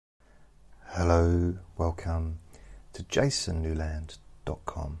Hello, welcome to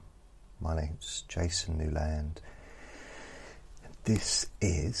jasonnewland.com. My name's Jason Newland. This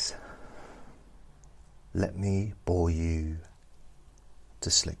is Let Me Bore You to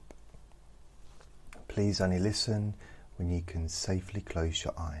Sleep. Please only listen when you can safely close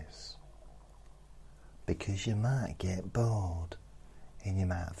your eyes, because you might get bored and you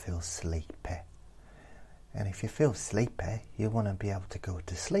might feel sleepy. And if you feel sleepy, you want to be able to go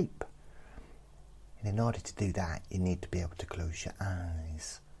to sleep. And in order to do that, you need to be able to close your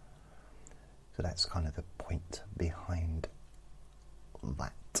eyes. So that's kind of the point behind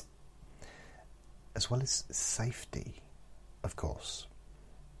that. As well as safety, of course.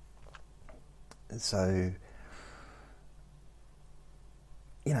 So,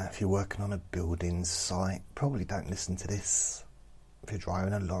 you know, if you're working on a building site, probably don't listen to this. If you're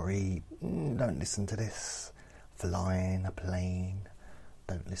driving a lorry, don't listen to this. Flying a plane,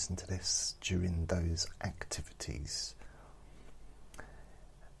 don't listen to this during those activities.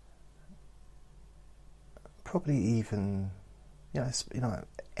 Probably even,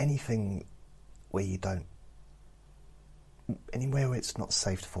 anything where you don't, anywhere where it's not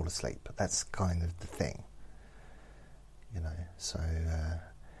safe to fall asleep. That's kind of the thing, So,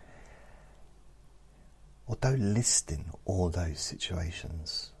 although listing all those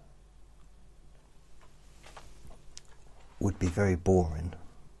situations would be very boring,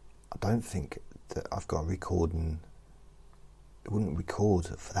 I don't think that I've got a recording. It wouldn't record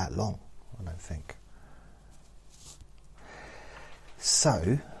for that long, I don't think.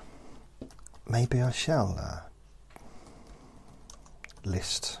 So maybe I shall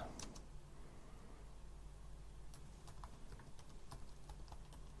list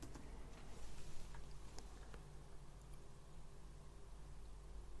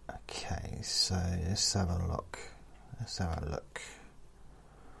okay, so let's have a look.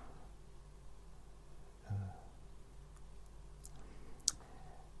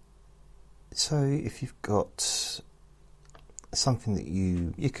 So if you've got something that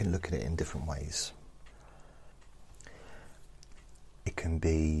you can look at it in different ways. It can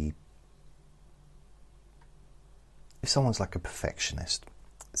be if someone's like a perfectionist.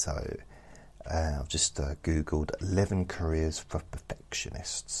 So I've just googled 11 careers for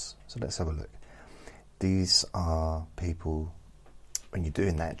perfectionists. So let's have a look. These are people, when you're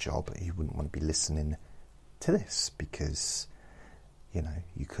doing that job, you wouldn't want to be listening to this, because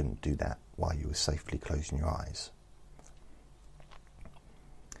you couldn't do that while you were safely closing your eyes.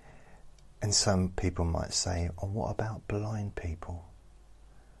 And some people might say, oh, what about blind people?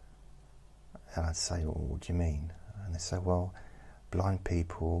 And I'd say, well, what do you mean? And they say, well, blind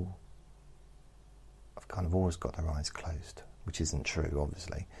people have kind of always got their eyes closed, which isn't true,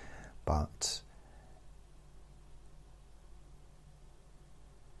 obviously, but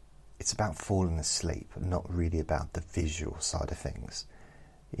it's about falling asleep, not really about the visual side of things.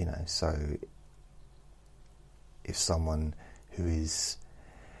 So if someone who is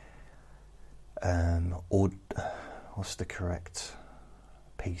what's the correct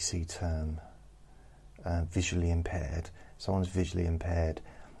PC term? Visually impaired. Someone's visually impaired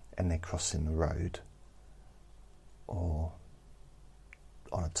and they're crossing the road, or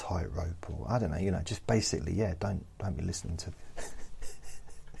on a tightrope, or I don't know. Just basically, don't be listening to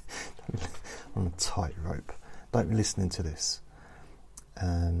on a tightrope. Don't be listening to this.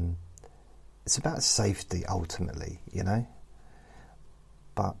 It's about safety ultimately,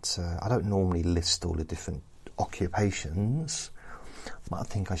 But I don't normally list all the different occupations, but I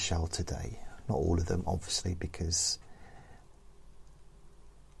think I shall today. Not all of them, obviously, because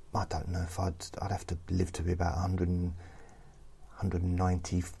I don't know if I'd have to live to be about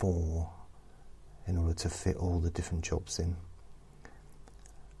 194 in order to fit all the different jobs in.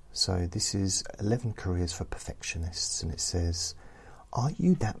 So this is 11 careers for perfectionists, and it says, are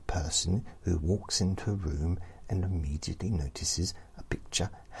you that person who walks into a room and immediately notices a picture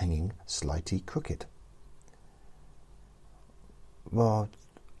hanging slightly crooked? Well,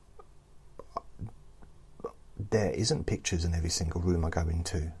 there isn't pictures in every single room I go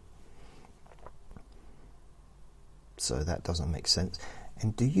into, so that doesn't make sense.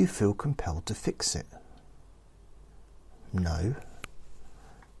 And do you feel compelled to fix it? No.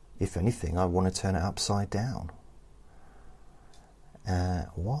 If anything, I want to turn it upside down.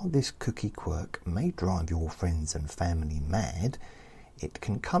 While this cookie quirk may drive your friends and family mad, it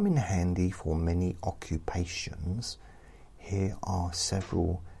can come in handy for many occupations. Here are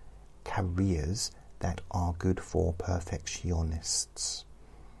several careers that are good for perfectionists.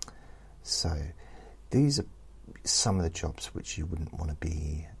 So these are some of the jobs which you wouldn't want to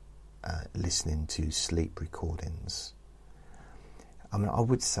be listening to sleep recordings. I mean, I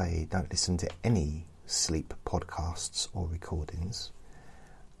would say don't listen to any sleep podcasts or recordings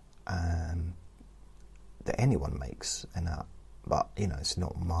that anyone makes, but it's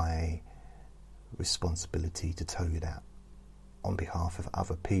not my responsibility to tell you that on behalf of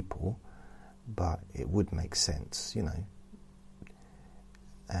other people, but it would make sense,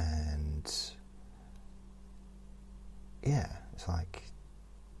 and yeah, it's like,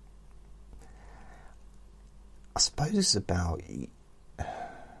 I suppose it's about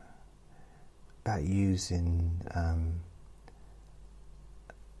using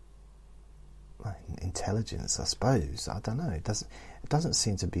intelligence, I suppose. I don't know. It doesn't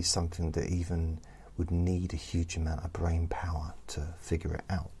seem to be something that even would need a huge amount of brain power to figure it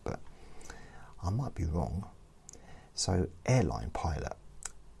out, but I might be wrong. So, airline pilot.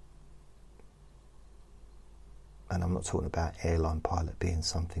 And I'm not talking about airline pilot being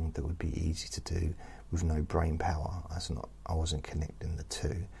something that would be easy to do with no brain power. I wasn't connecting the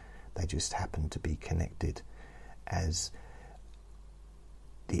two. They just happened to be connected, as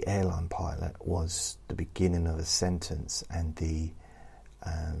the airline pilot was the beginning of a sentence, and the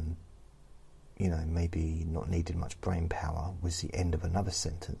maybe not needed much brain power was the end of another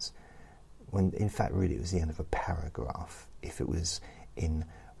sentence, when in fact really it was the end of a paragraph if it was in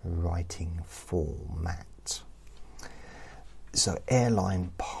writing format. So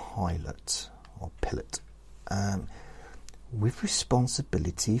airline pilot or pilot, with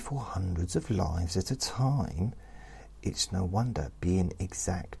responsibility for hundreds of lives at a time, it's no wonder being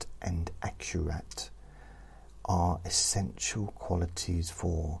exact and accurate are essential qualities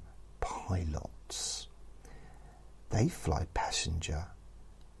for pilots. They fly passenger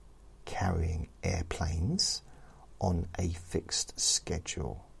carrying airplanes on a fixed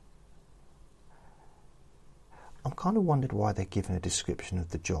schedule. I'm kind of wondered why they're given a description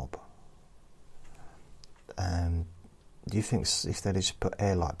of the job. Do you think if they just put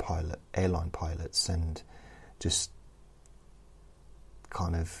airline pilots and just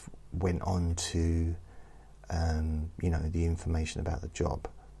kind of went on to the information about the job,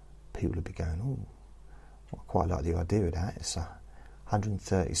 people would be going, oh, I quite like the idea of that. It's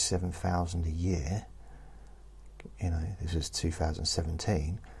 $137,000 a year. This was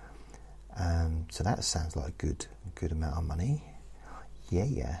 2017. So that sounds like a good amount of money.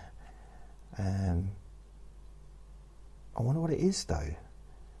 Yeah. I wonder what it is though. I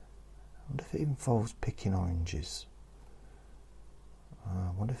wonder if it involves picking oranges.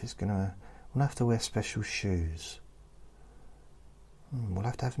 I wonder if it's gonna. We'll have to wear special shoes. We'll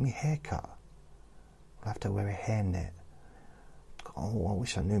have to have my hair cut. We'll have to wear a hairnet. Oh, I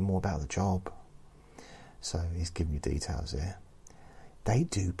wish I knew more about the job. So he's giving you details there. They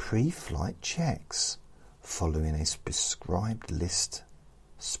do pre-flight checks following a prescribed list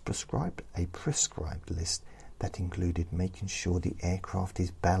that included making sure the aircraft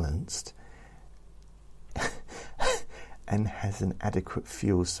is balanced and has an adequate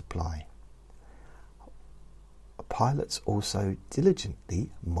fuel supply. Pilots also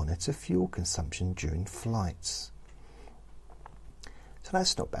diligently monitor fuel consumption during flights. So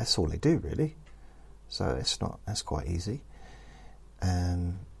that's not bad. That's all they do, really. So that's quite easy.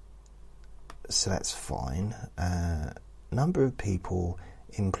 So that's fine. Number of people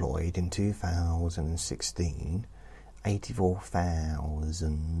employed in 2016,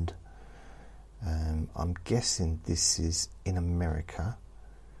 84,000. I'm guessing this is in America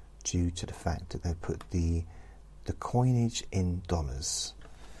due to the fact that they put the coinage in dollars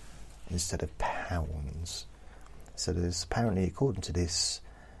instead of pounds. So there's apparently, according to this,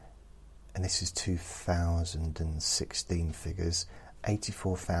 and this is 2016 figures,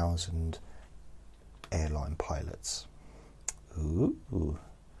 84,000 airline pilots. Ooh.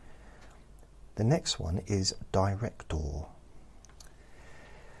 The next one is director,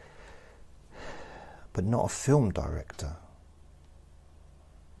 but not a film director.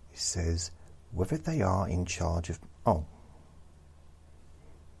 It says whether they are in charge of... Oh,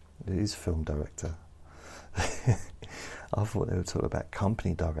 it is film director. I thought they were talking about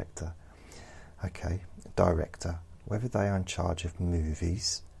company director. Okay, director. Whether they are in charge of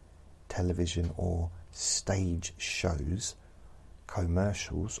movies, television or stage shows,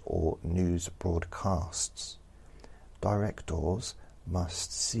 commercials or news broadcasts. Directors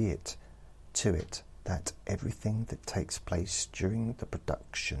must see to it that everything that takes place during the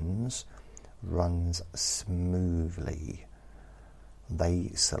productions runs smoothly.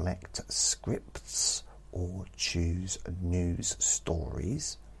 They select scripts or choose news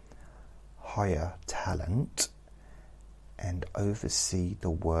stories, hire talent, and oversee the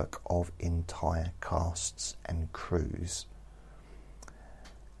work of entire casts and crews.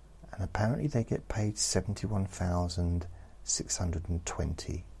 And apparently they get paid $71,000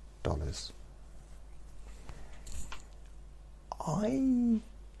 $620.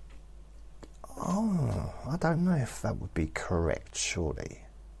 I don't know if that would be correct, surely.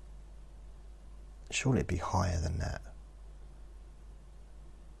 Surely it'd be higher than that.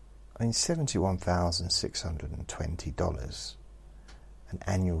 I mean, $71,620, an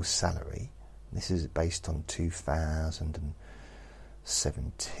annual salary. This is based on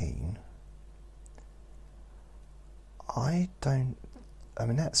 2017. I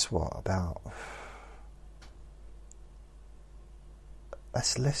mean, that's what, about...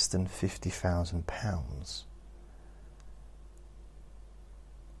 That's less than £50,000.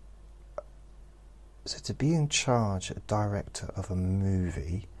 So to be in charge, a director of a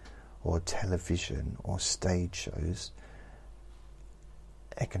movie or television or stage shows,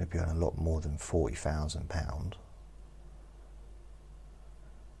 they're going to be on a lot more than £40,000.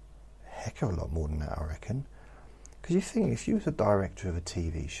 Heck of a lot more than that, I reckon. Because you think, if you was a director of a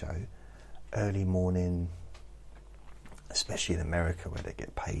TV show, early morning, especially in America where they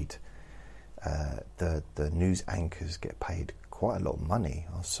get paid, the news anchors get paid quite a lot of money.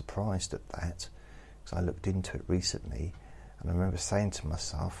 I was surprised at that, because I looked into it recently, and I remember saying to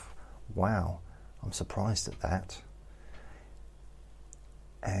myself, wow, I'm surprised at that.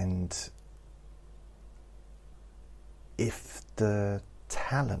 And if the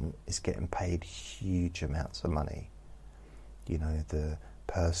talent is getting paid huge amounts of money, you know, the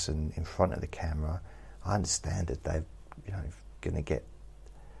person in front of the camera, I understand that they're, you know, going to get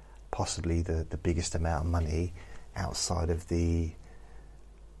possibly the biggest amount of money outside of the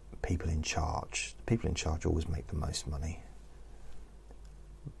people in charge. The people in charge always make the most money.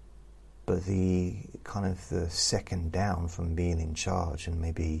 But the kind of the second down from being in charge and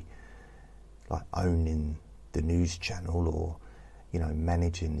maybe like owning the news channel, or, you know,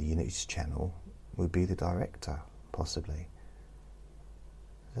 managing the news channel, would be the director, possibly.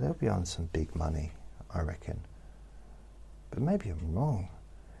 So they'll be on some big money, I reckon. But maybe I'm wrong.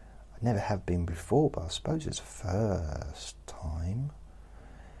 I never have been before, but I suppose it's first time.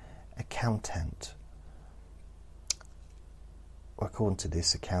 Accountant. Well, according to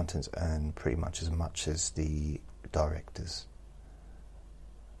this, accountants earn pretty much as the directors.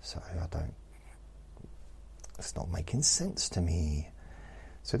 So it's not making sense to me.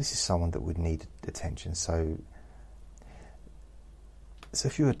 So this is someone that would need attention. So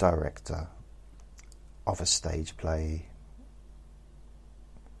if you're a director of a stage play,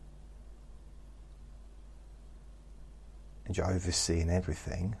 and you're overseeing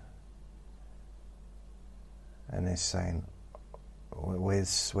everything, and they're saying,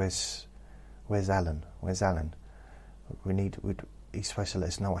 Where's Alan? Where's Alan? He's supposed to let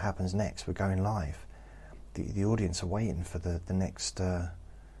us know what happens next. We're going live. The audience are waiting for the next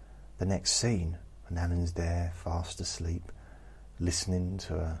scene, and Alan's there, fast asleep, listening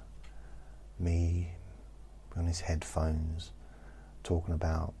to me on his headphones, talking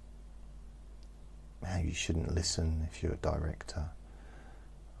about how you shouldn't listen if you're a director.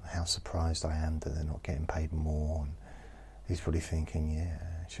 How surprised I am that they're not getting paid more. And he's probably thinking, yeah,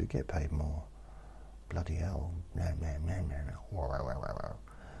 I should get paid more. Bloody hell.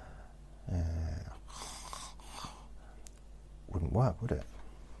 Wouldn't work, would it?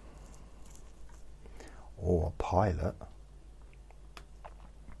 Or a pilot.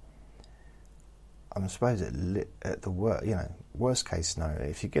 I suppose at the worst case scenario,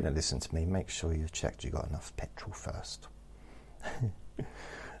 if you're going to listen to me, make sure you've checked you've got enough petrol first.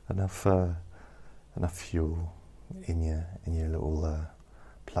 enough fuel in your little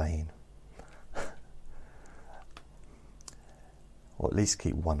plane. Or at least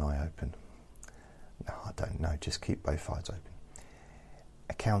keep one eye open. No, I don't know, just keep both eyes open.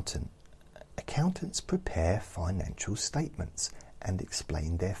 Accountant. Accountants prepare financial statements and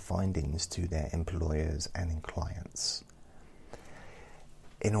explain their findings to their employers and clients.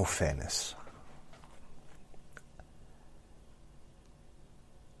 In all fairness,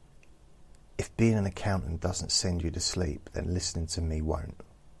 if being an accountant doesn't send you to sleep, then listening to me won't.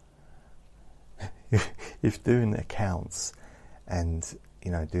 If doing accounts and,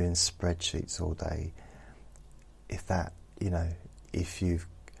 doing spreadsheets all day, I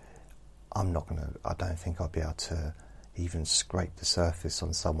don't think I'll be able to even scrape the surface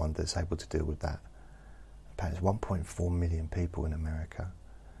on someone that's able to deal with that. Apparently 1.4 million people in America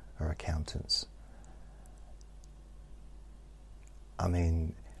are accountants. I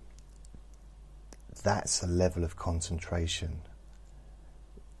mean, that's a level of concentration.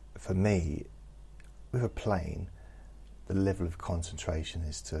 For me, with a plane, the level of concentration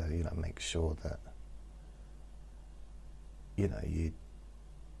is to, make sure that,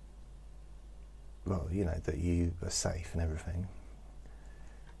 well, you know, that you are safe and everything.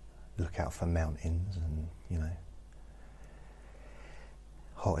 Look out for mountains and, you know,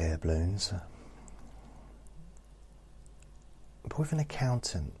 hot air balloons. But with an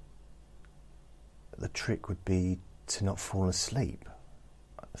accountant, the trick would be to not fall asleep.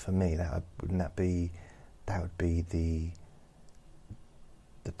 For me, that would be the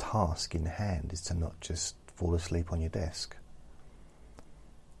task in hand, is to not just fall asleep on your desk.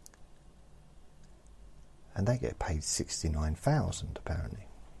 And they get paid $69,000 apparently,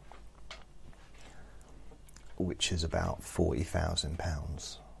 which is about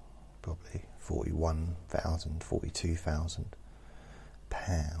 £40,000, probably £41,000,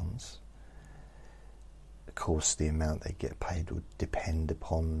 £42,000. Of course, the amount they get paid would depend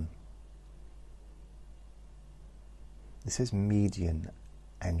upon. It says median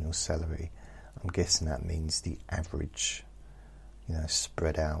annual salary. I'm guessing that means the average, you know,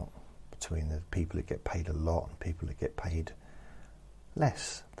 spread out between the people that get paid a lot and people that get paid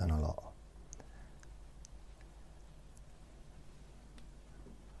less than a lot.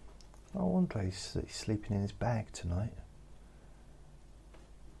 Oh, Andre's sleeping in his bag tonight.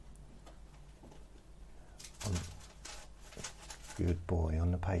 Good boy,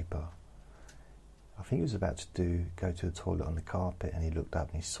 on the paper. I think he was about to go to the toilet on the carpet, and he looked up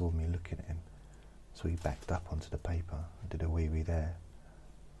and he saw me looking at him. So he backed up onto the paper and did a wee-wee there.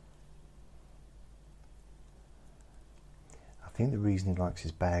 I think the reason he likes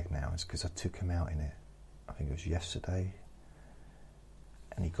his bag now is because I took him out in it. I think it was yesterday.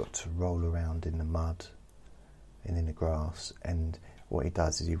 And he got to roll around in the mud and in the grass. And what he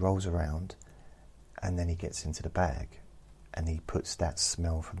does is he rolls around and then he gets into the bag. And he puts that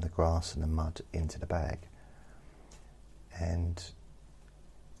smell from the grass and the mud into the bag. And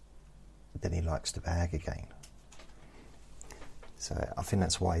then he likes the bag again. So I think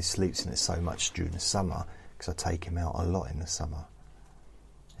that's why he sleeps in it so much during the summer, because I take him out a lot in the summer.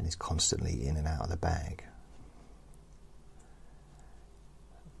 And he's constantly in and out of the bag.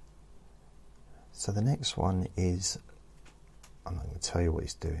 So the next one is, I'm not going to tell you what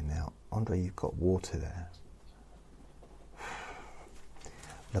he's doing now. Andre, you've got water there.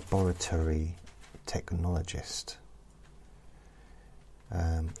 Laboratory technologist.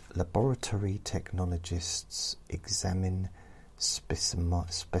 Laboratory technologists examine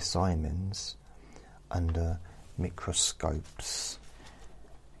specimens under microscopes,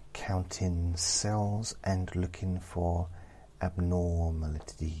 counting cells and looking for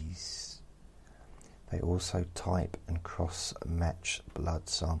abnormalities. They also type and cross-match blood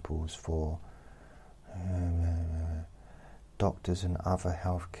samples for doctors and other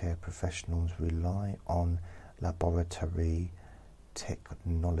healthcare professionals rely on laboratory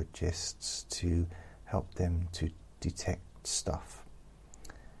technologists to help them to detect stuff.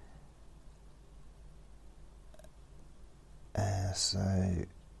 So,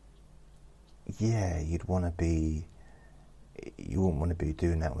 yeah, you wouldn't want to be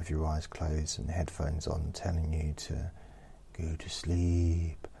doing that with your eyes closed and headphones on, telling you to go to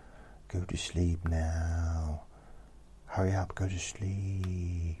sleep now. Hurry up, go to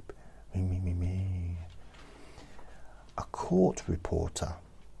sleep. Me. A court reporter.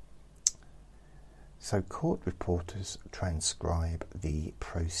 So court reporters transcribe the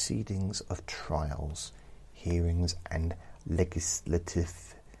proceedings of trials, hearings and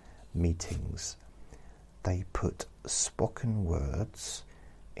legislative meetings. They put spoken words,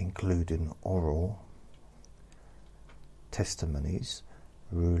 including oral testimonies,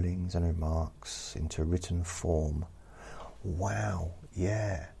 rulings and remarks, into written form. Wow,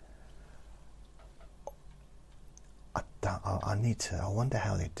 yeah. I wonder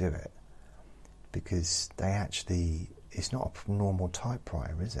how they do it, because it's not a normal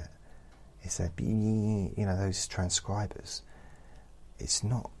typewriter, is it? It's those transcribers. It's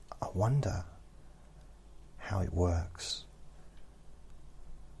not. I wonder how it works.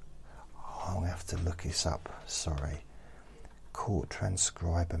 I'm going to have to look this up, sorry. Court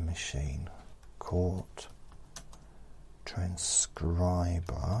transcriber machine. Court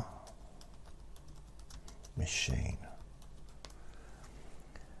transcriber machine.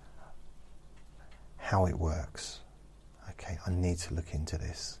 How it works. Okay, I need to look into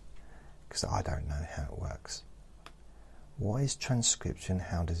this, because I don't know how it works. What is transcription?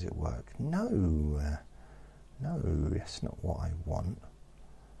 How does it work? No, that's not what I want.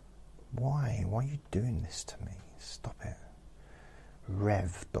 Why are you doing this to me? Stop it.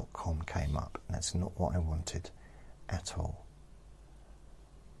 Rev.com came up, and that's not what I wanted at all.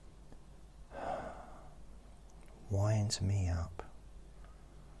 Winds me up.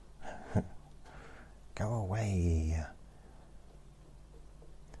 Go away.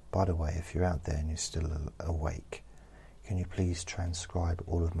 By the way, if you're out there and you're still awake, can you please transcribe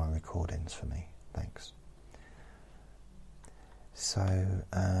all of my recordings for me? Thanks. So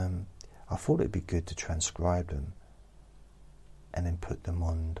I thought it'd be good to transcribe them and then put them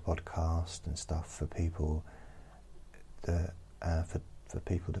on the podcast and stuff for people that for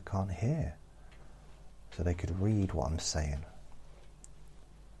people that can't hear, so they could read what I'm saying.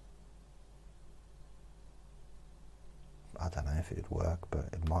 I don't know if it'd work, but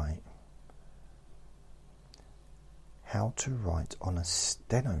it might. How to write on a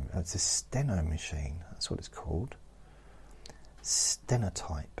steno. It's a steno machine. That's what it's called.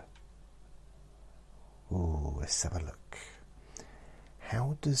 Stenotype. Ooh, let's have a look.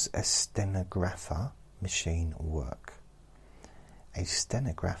 How does a stenographer machine work? A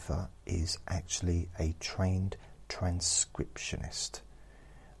stenographer is actually a trained transcriptionist,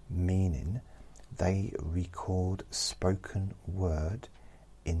 meaning they record spoken word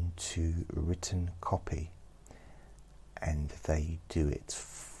into written copy, and they do it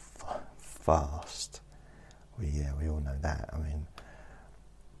fast. Well, yeah, we all know that. I mean,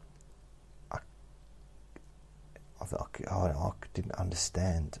 I didn't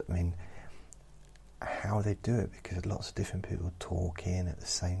understand. I mean, how they do it, because lots of different people talk in at the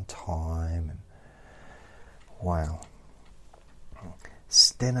same time, and wow.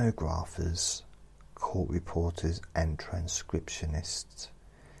 Stenographers, court reporters and transcriptionists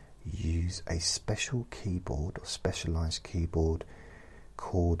use a special keyboard or specialized keyboard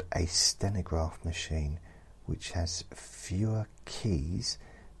called a stenograph machine, which has fewer keys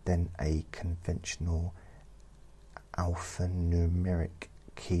than a conventional alphanumeric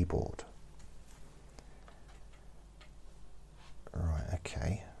keyboard. Right,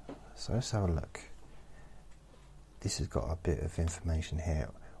 okay, so let's have a look. This has got a bit of information here.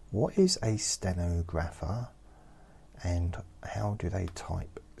 What is a stenographer, and how do they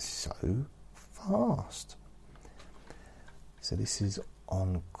type so fast? So this is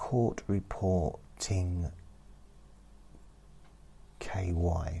on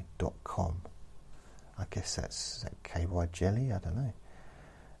courtreportingky.com. I guess that's KY Jelly, I don't know.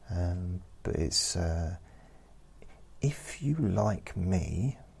 But it's, if you, like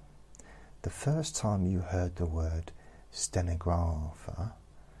me, the first time you heard the word stenographer,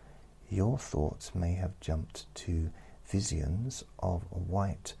 your thoughts may have jumped to visions of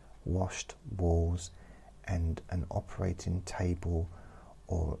whitewashed walls and an operating table,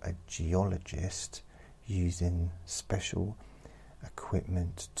 or a geologist using special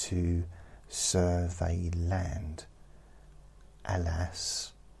equipment to survey land.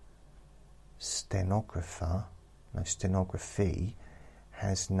 Alas, stenography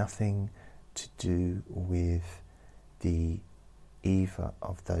has nothing to do with either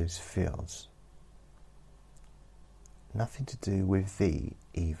of those fields. Nothing to do with the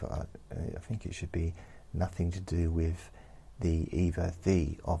either. I think it should be nothing to do with either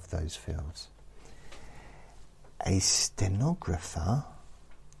of those fields. A stenographer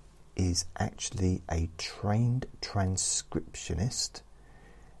is actually a trained transcriptionist,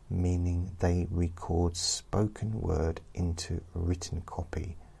 meaning they record spoken word into written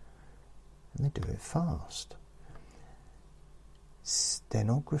copy, and they do it fast.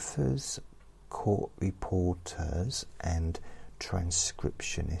 Stenographers, court reporters and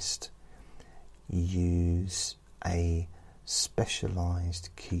transcriptionists use a specialized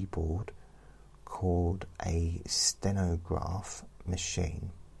keyboard called a stenograph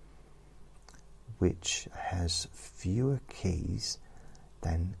machine, which has fewer keys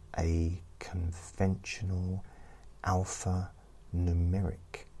than a conventional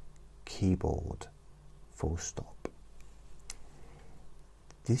alphanumeric keyboard, full stop.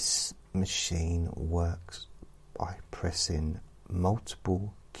 This machine works by pressing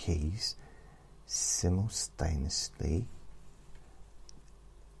multiple keys simultaneously,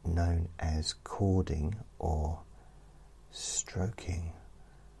 known as chording or stroking,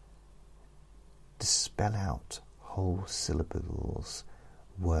 to spell out whole syllables,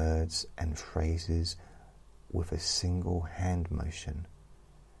 words and phrases with a single hand motion.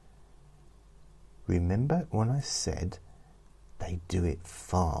 Remember when I said they do it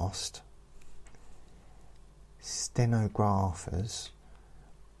fast? Stenographers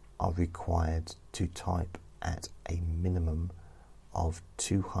are required to type at a minimum of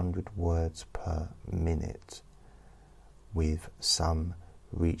 200 words per minute, with some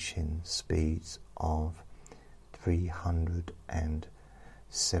reaching speeds of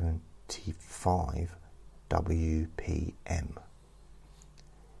 375 WPM.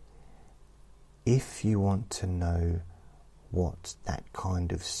 If you want to know what that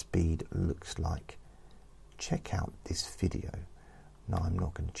kind of speed looks like, check out this video No, I'm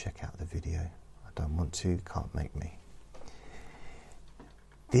not going to check out the video. I don't want to, can't make me.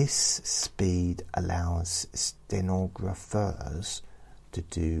 This speed allows stenographers to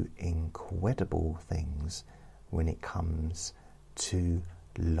do incredible things when it comes to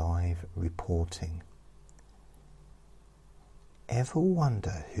live reporting. Ever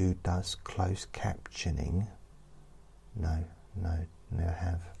wonder who does closed captioning? No, never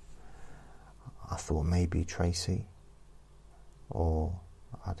have. I thought maybe Tracy, or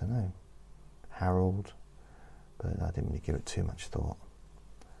I don't know, Harold, but I didn't really give it too much thought.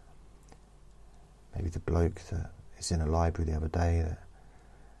 Maybe the bloke that is in a library the other day that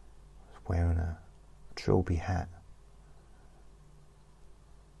was wearing a trilby hat.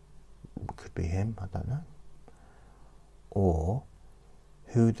 Could be him, I don't know. Or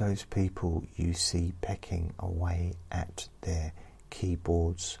who those people you see pecking away at their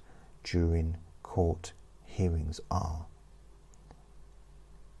keyboards during court hearings are.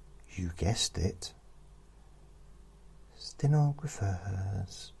 You guessed it.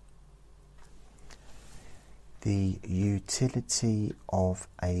 Stenographers. The utility of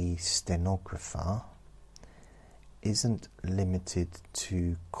a stenographer isn't limited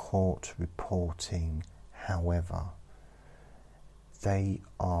to court reporting, however. They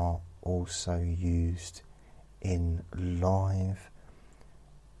are also used in live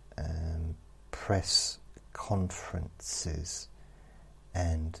press conferences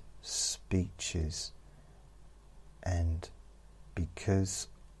and speeches, and because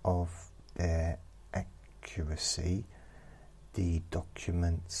of their accuracy, the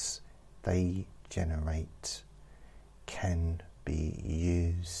documents they generate can be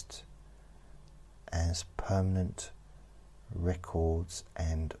used as permanent records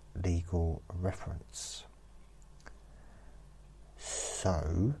and legal reference.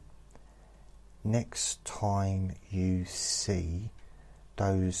 So, next time you see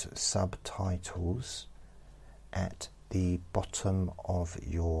those subtitles at the bottom of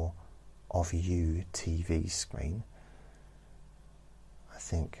your TV screen, I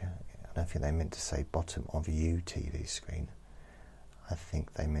don't think they meant to say bottom of you TV screen. I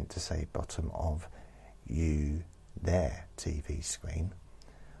think they meant to say bottom of you their TV screen,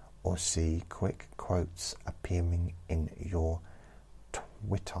 or see quick quotes appearing in your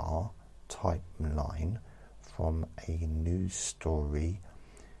Twitter timeline from a news story,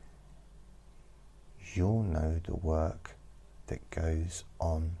 you'll know the work that goes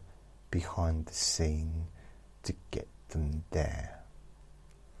on behind the scene to get them there.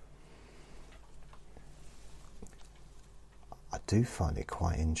 I do find it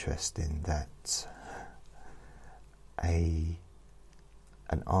quite interesting that an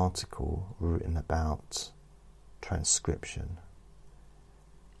article written about transcription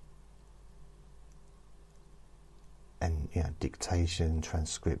and dictation,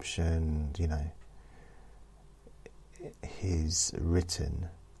 transcription, is written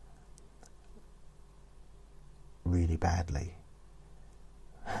really badly,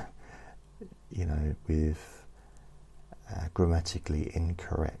 with grammatically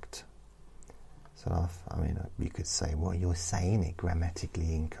incorrect. So you could say, well, you're saying it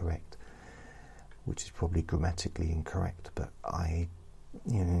grammatically incorrect, which is probably grammatically incorrect, but that's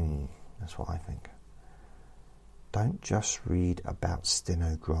what I think. Don't just read about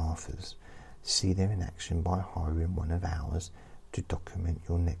stenographers. See them in action by hiring one of ours to document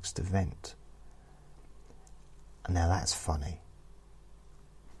your next event. And now that's funny.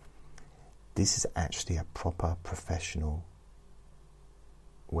 This is actually a proper professional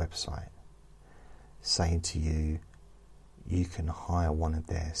website saying to you, you can hire one of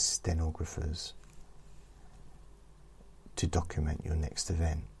their stenographers to document your next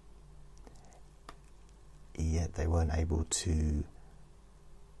event. Yet they weren't able to.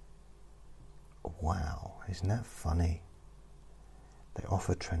 Wow, isn't that funny? They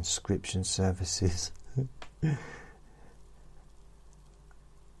offer transcription services,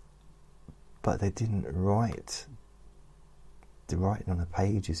 but they didn't write. The writing on the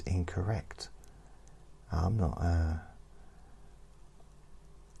page is incorrect. I'm not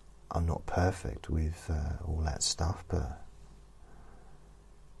perfect with all that stuff, but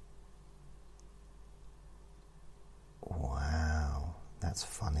wow, that's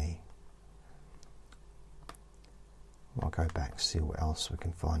funny. I'll go back and see what else we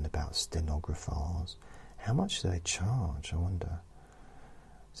can find about stenographers. How much do they charge, I wonder?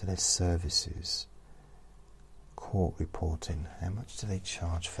 So there's services, court reporting. How much do they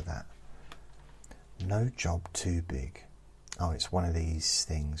charge for that? No job too big. Oh, it's one of these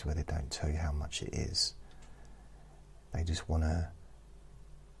things where they don't tell you how much it is. They just want to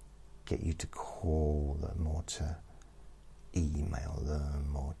get you to call them or to email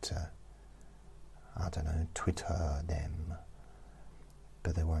them or to, I don't know, Twitter them,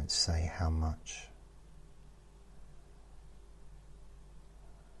 but they won't say how much.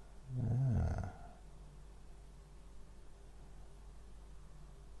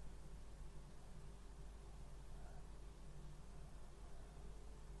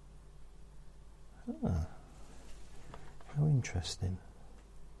 How interesting.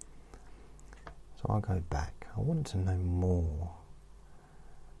 So I'll go back. I want to know more.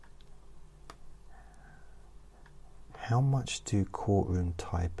 How much do courtroom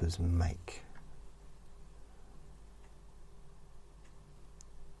typers make?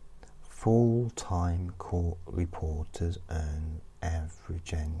 Full-time court reporters earn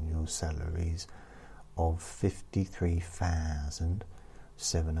average annual salaries of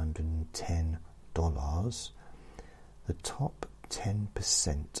 $53,710. The top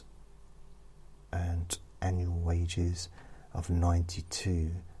 10% earned annual wages of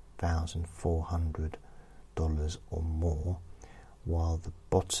 $92,400 or more, while the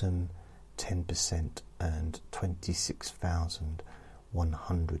bottom 10% earned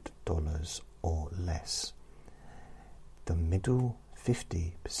 $26,100 or less. The middle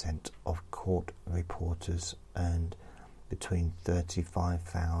 50% of court reporters earned between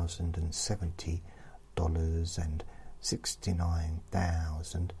 $35,000 and $70 and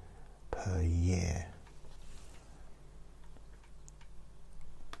 $69,000 per year.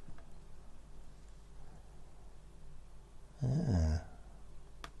 I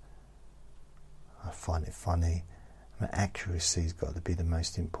find it funny. Accuracy's got to be the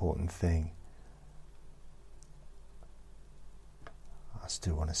most important thing. I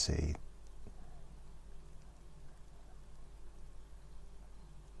still want to see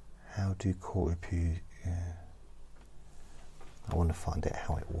how do court reviews. I want to find out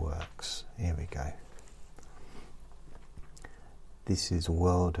how it works. Here we go. This is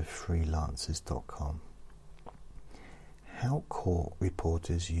worldofreelancers.com. How court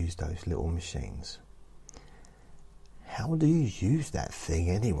reporters use those little machines. How do you use that thing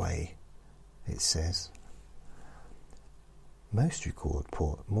anyway? It says. Most court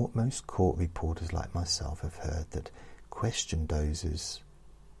reporters like myself have heard that question dozens,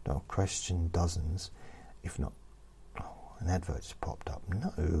 if not, an advert's popped up.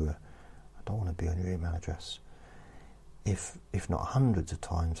 No, I don't want to be on your email address. If not hundreds of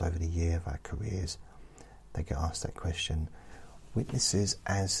times over the year of our careers, they get asked that question. Witnesses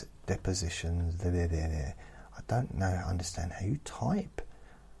as depositions. I don't understand how you type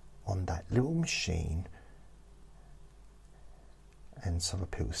on that little machine. And some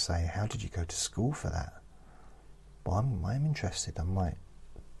people say, how did you go to school for that? Well, I'm interested. I might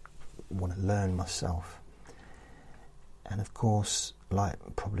want to learn myself. And of course, like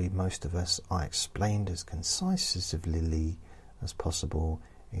probably most of us, I explained as concisely as possible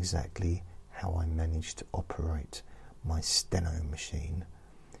exactly how I managed to operate my steno machine.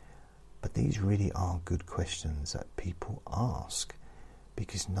 But these really are good questions that people ask,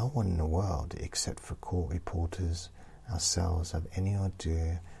 because no one in the world, except for court reporters ourselves, have any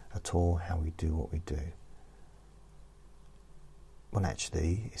idea at all how we do what we do. Well,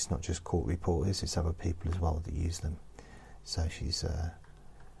 actually, it's not just court reporters, it's other people as well that use them. So she's a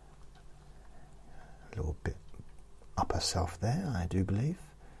little bit up herself there, I do believe.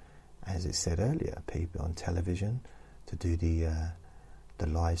 As it said earlier, people on television to do the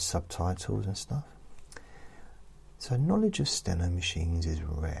live subtitles and stuff. So knowledge of steno machines is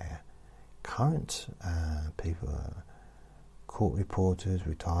rare. Current people, court reporters,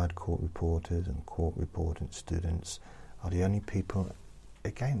 retired court reporters and court reporting students are the only people,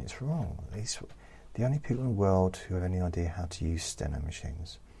 again it's wrong, it's the only people in the world who have any idea how to use steno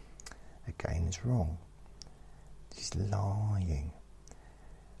machines. Again it's wrong. She's lying.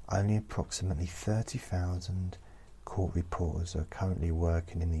 Only approximately 30,000 court reporters are currently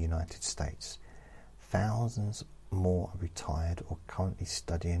working in the United States. Thousands more are retired or currently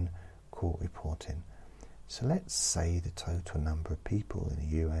studying court reporting. So let's say the total number of people in the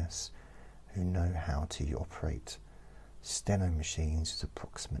US who know how to operate steno machines is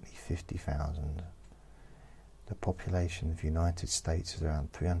approximately 50,000. The population of the United States is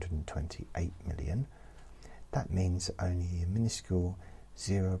around 328 million. That means only a minuscule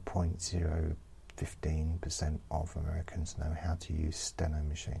 0.015% of Americans know how to use steno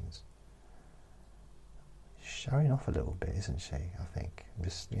machines. Showing off a little bit, isn't she? I think.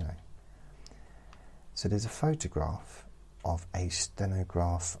 Just, So there's a photograph of a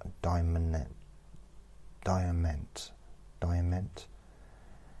stenograph diamond,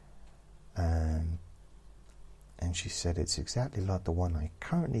 and she said it's exactly like the one I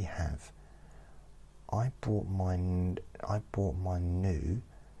currently have I bought mine new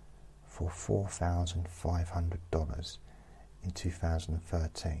for $4,500 in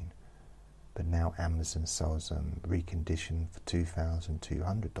 2013, but now Amazon sells them reconditioned for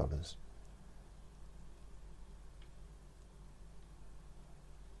 $2,200.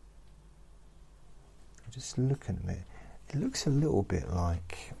 Just looking at it, it looks a little bit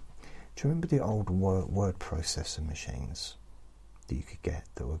like. Do you remember the old word processor machines that you could get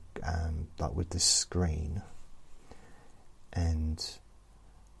that were like with the screen, and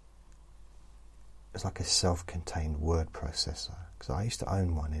it's like a self-contained word processor? Because I used to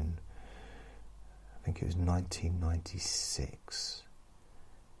own one in, I think it was 1996,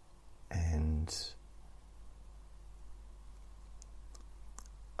 and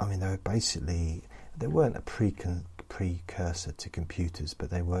I mean they weren't a precursor to computers, but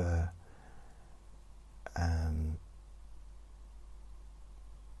they were.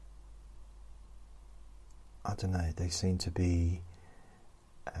 I don't know, they seem to be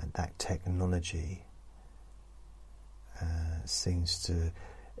that technology seems to,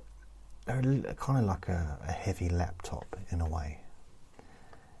 they're kind of like a heavy laptop in a way,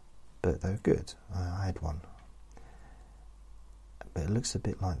 but they're good. I had one, but it looks a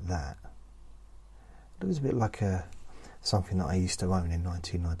bit like that. It looks a bit like something that I used to own in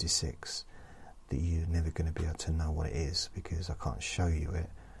 1996 that you're never going to be able to know what it is, because I can't show you it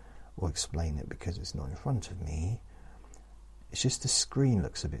or explain it because it's not in front of me. It's just the screen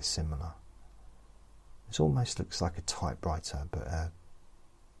looks a bit similar. It almost looks like a typewriter, but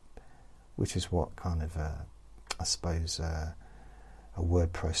which is what kind of I suppose a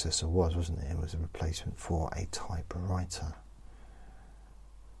word processor was, wasn't it? It was a replacement for a typewriter.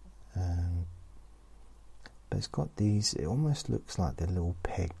 But it's got these, it almost looks like they're little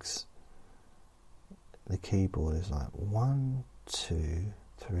pegs. The keyboard is like 1, 2,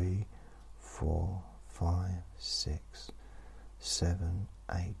 3, 4, 5, 6, 7,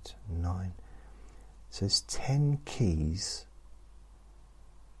 8, 9. So there's 10 keys,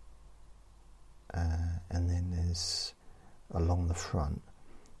 and then there's along the front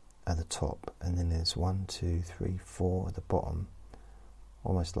at the top, and then there's 1, 2, 3, 4 at the bottom,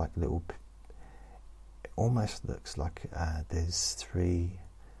 almost like little. It almost looks like there's 3,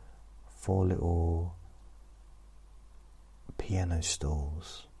 4 little piano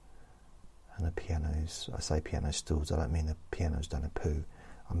stools, and the pianos, I say piano stools, I don't mean the pianos done a poo,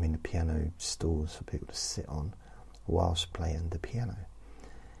 I mean the piano stools for people to sit on whilst playing the piano.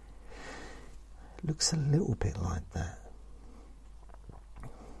 It looks a little bit like that,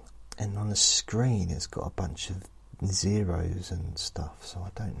 and on the screen it's got a bunch of zeros and stuff, so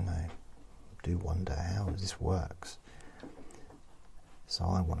I don't know. I do wonder how this works, so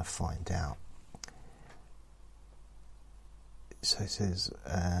I want to find out. So it says,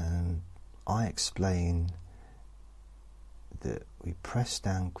 I explain that we press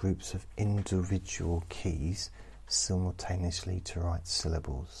down groups of individual keys simultaneously to write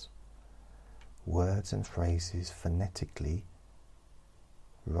syllables, words and phrases phonetically,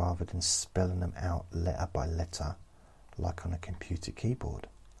 rather than spelling them out letter by letter like on a computer keyboard.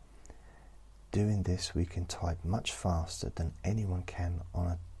 Doing this, we can type much faster than anyone can on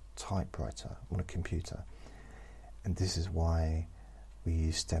a typewriter, on a computer. And this is why we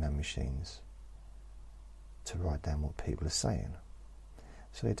use steno machines to write down what people are saying.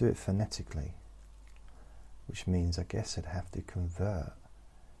 So they do it phonetically, which means I guess they'd have to convert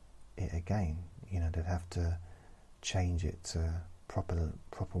it again. You know, they'd have to change it to proper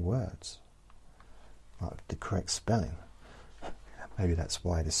words, like the correct spelling. Maybe that's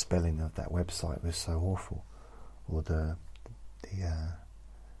why the spelling of that website was so awful, or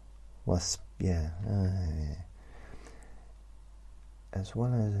as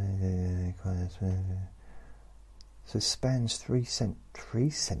well as so it spans three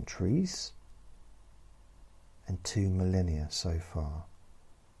centuries and 2 millennia so far.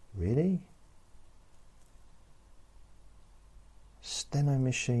 Really? Steno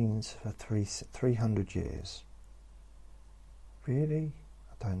machines for 300 years. Really?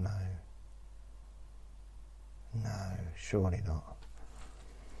 I don't know. No, surely not.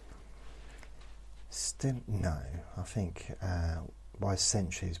 No, I think by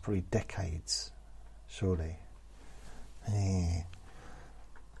centuries, probably decades, surely.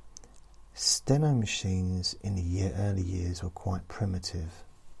 Steno machines in the early years were quite primitive,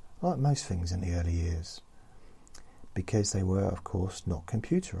 like most things in the early years, because they were, of course, not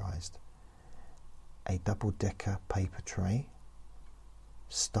computerized. A double-decker paper tray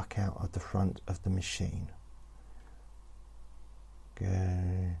stuck out of the front of the machine.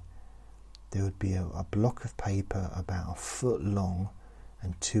 There would be a block of paper about a foot long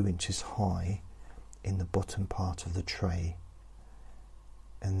and 2 inches high in the bottom part of the tray,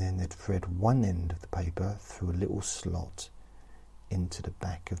 and then they'd thread one end of the paper through a little slot into the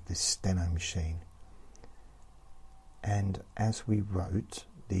back of this steno machine, and as we wrote,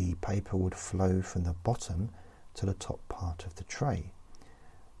 the paper would flow from the bottom to the top part of the tray,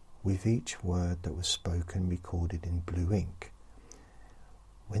 with each word that was spoken recorded in blue ink.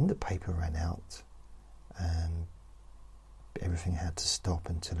 When the paper ran out, everything had to stop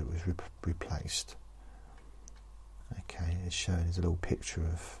until it was replaced. Okay, it's shown as a little picture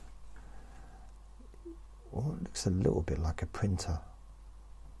of, well, it looks a little bit like a printer,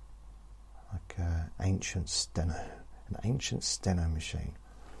 like an ancient steno machine.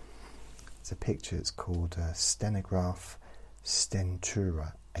 It's a picture. It's called Stenograph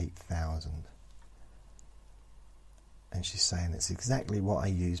Stentura 8000, and she's saying it's exactly what I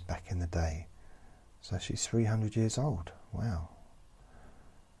used back in the day. So she's 300 years old. Wow.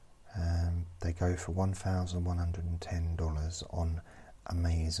 They go for $1,110 on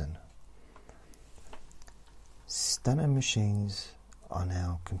Amazon. Steno machines are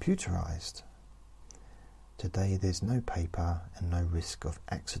now computerized. Today there's no paper and no risk of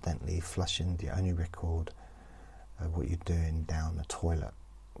accidentally flushing the only record of what you're doing down the toilet.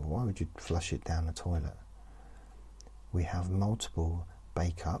 Why would you flush it down the toilet? We have multiple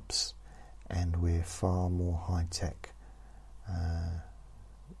backups, and we're far more high-tech.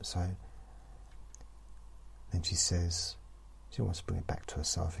 So then she says, she wants to bring it back to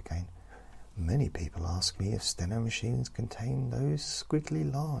herself again. Many people ask me if steno machines contain those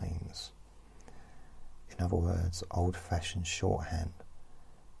squiggly lines. In other words, old-fashioned shorthand.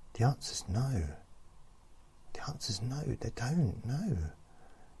 The answer is no. The answer is no, they don't. No,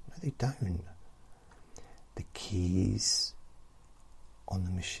 they don't. The keys on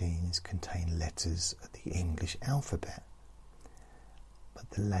the machines contain letters of the English alphabet, but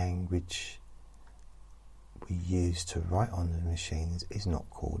the language we use to write on the machines is not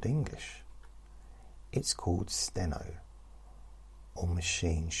called English. It's called steno, or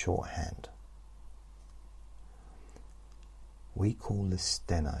machine shorthand. We call the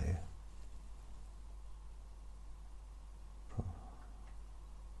steno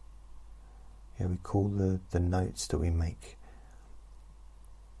we call the notes that we make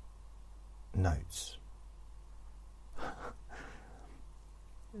notes.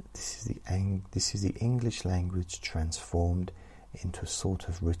 This is the English language transformed into a sort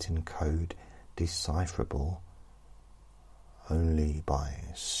of written code decipherable only by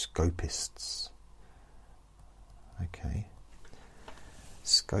scopists. Okay.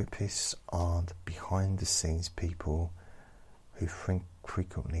 Scopists are the behind-the-scenes people who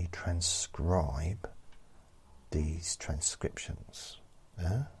frequently transcribe these transcriptions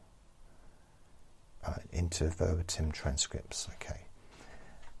into verbatim transcripts. Okay,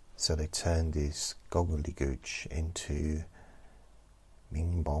 so they turn this gobbledygooch into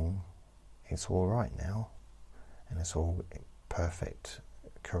Ming Bong. It's all right now, and it's all perfect,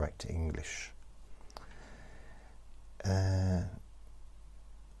 correct English.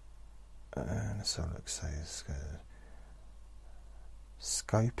 So look, says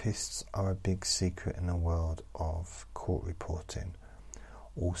scopists are a big secret in the world of court reporting.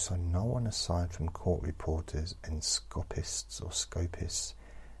 Also, no one aside from court reporters and scopists or scopists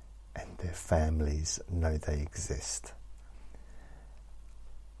and their families know they exist.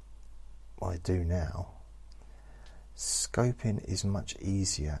 Well, I do now. Scoping is much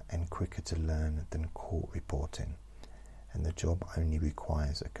easier and quicker to learn than court reporting, and the job only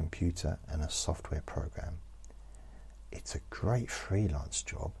requires a computer and a software program. It's a great freelance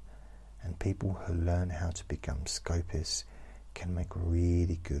job, and people who learn how to become scopists can make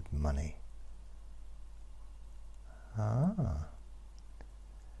really good money.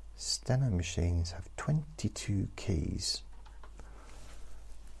 Steno machines have 22 keys.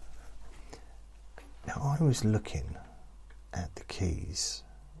 Now, I was looking at the keys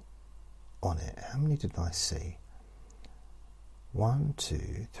on it. How many did I see? 1,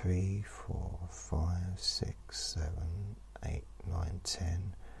 2, 3, 4, 5, 6, 7, 8, 9,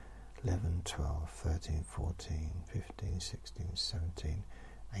 10, 11, 12, 13, 14, 15, 16, 17,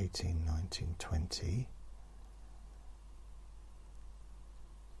 18, 19, 20.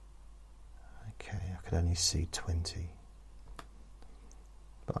 Okay, I could only see 20.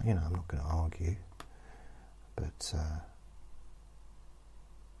 But, I'm not going to argue. But I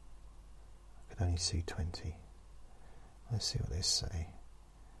could only see 20. Let's see what they say.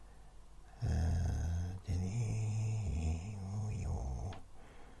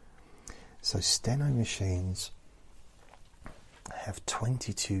 So steno machines have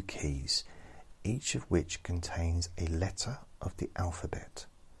 22 keys, each of which contains a letter of the alphabet.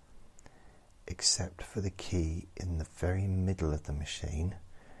 except for the key in the very middle of the machine,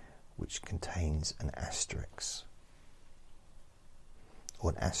 which contains an asterisk,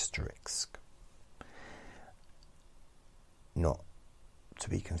 or an asterisk, not to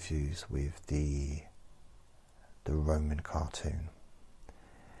be confused with the Roman cartoon.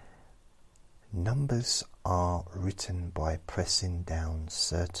 Numbers are written by pressing down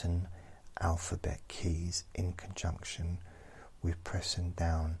certain alphabet keys in conjunction with pressing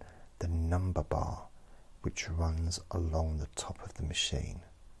down the number bar which runs along the top of the machine.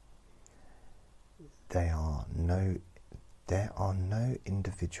 There are no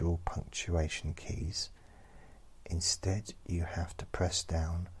individual punctuation keys. Instead, you have to press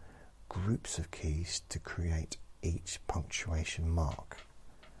down groups of keys to create each punctuation mark.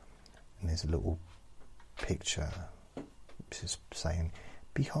 And there's a little picture which is saying,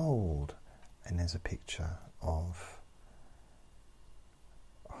 "Behold," and there's a picture of,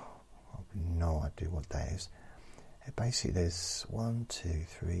 I have no idea what that is. Basically, there's 1, 2,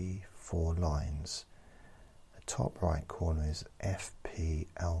 3, 4 lines. The top right corner is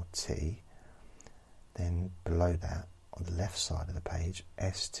FPLT. Then below that, on the left side of the page,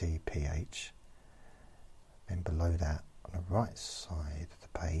 STPH. Then below that, on the right side of the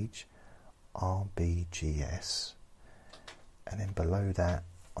page, RBGS. And then below that,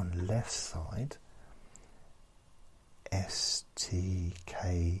 on the left side,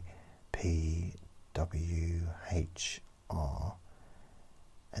 STKPWHR.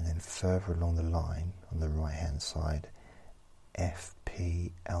 And then further along the line, on the right hand side,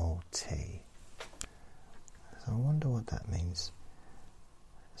 FPLT. So I wonder what that means.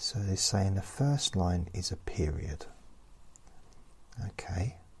 So they're saying the first line is a period.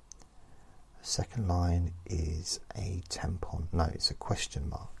 Okay. The second line is a tampon. No, it's a question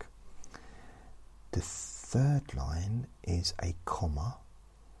mark. The third line is a comma.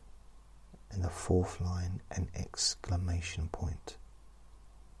 And the fourth line, an exclamation point.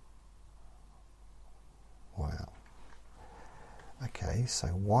 Wow. Okay, so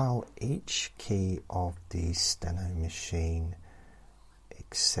while each key of the steno machine,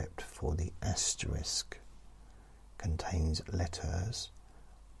 except for the asterisk, contains letters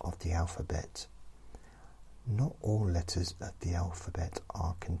of the alphabet, not all letters of the alphabet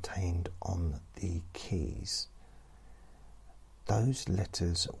are contained on the keys. Those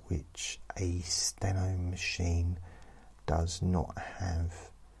letters which a steno machine does not have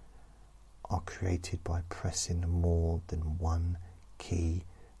are created by pressing more than one key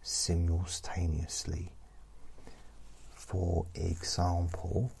simultaneously. For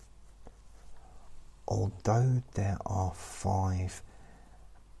example, although there are 5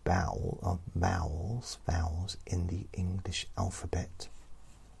 vowels in the English alphabet,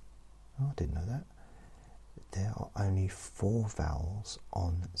 oh, I didn't know that, there are only 4 vowels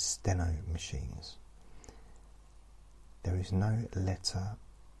on steno machines. There is no letter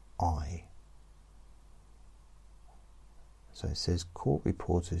I. So it says court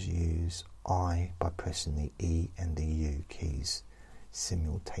reporters use I by pressing the E and the U keys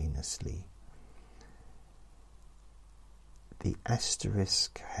simultaneously. The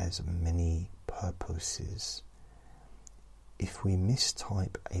asterisk has many purposes. If we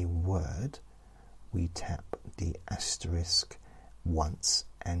mistype a word, we tap the asterisk once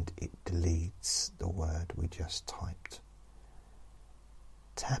and it deletes the word we just typed.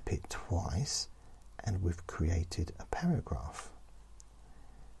 Tap it twice and we've created a paragraph.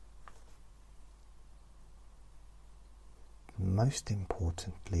 Most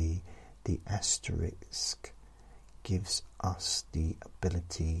importantly, the asterisk gives us the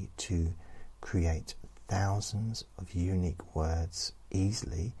ability to create thousands of unique words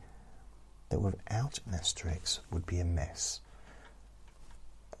easily that without an asterisk would be a mess.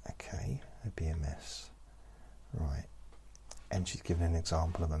 Okay, it'd be a mess. Right. And she's given an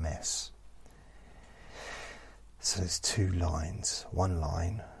example of a mess. So there's 2 lines, one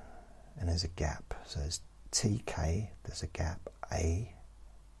line, and there's a gap. So there's TK, there's a gap, A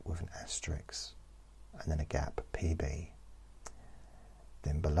with an asterisk, and then a gap, PB.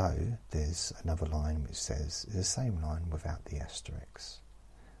 Then below there's another line which says the same line without the asterisk.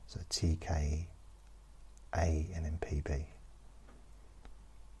 So TK, A, and then PB.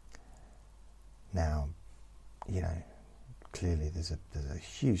 Now, you know, clearly there's a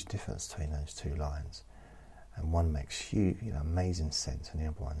huge difference between those 2 lines. And one makes huge, amazing sense, and the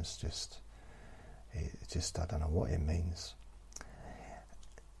other one's just I don't know what it means.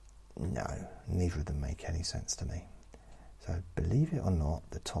 No, neither of them make any sense to me. So believe it or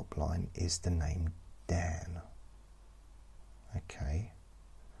not, the top line is the name Dan. Okay,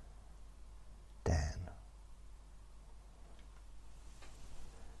 Dan.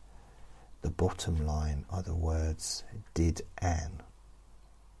 The bottom line are the words did an.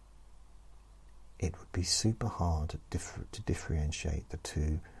 It would be super hard to differentiate the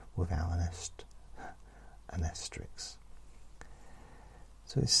two without an asterisk.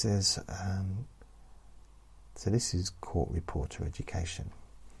 So it says, so this is court reporter education.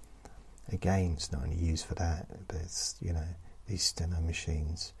 Again, it's not only used for that, but it's, you know, these steno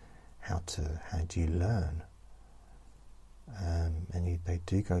machines, how do you learn? And they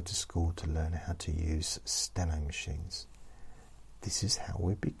do go to school to learn how to use steno machines. This is how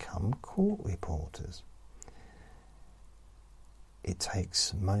we become court reporters. It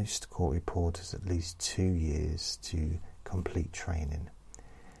takes most court reporters at least 2 years to complete training.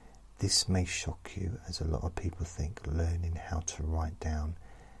 This may shock you, as a lot of people think learning how to write down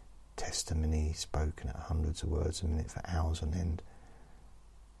testimony spoken at hundreds of words a minute for hours on end.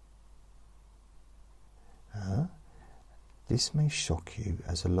 This may shock you,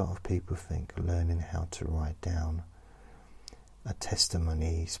 as a lot of people think learning how to write down a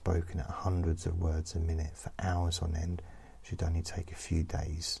testimony spoken at hundreds of words a minute for hours on end should only take a few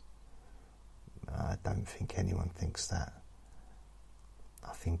days. I don't think anyone thinks that.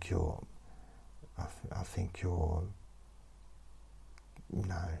 I think you're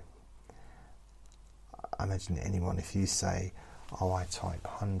no. I imagine anyone, if you say, oh, I type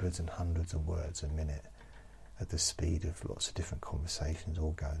hundreds and hundreds of words a minute at the speed of lots of different conversations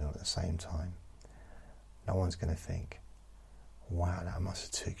all going on at the same time, no one's going to think, wow, that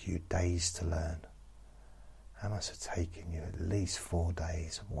must have took you days to learn. That must have taken you at least 4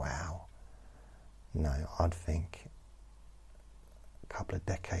 days. Wow. No, I'd think a couple of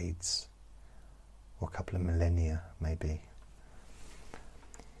decades or a couple of millennia, maybe.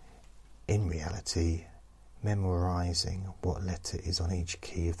 In reality, memorizing what letter is on each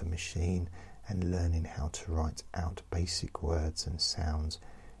key of the machine and learning how to write out basic words and sounds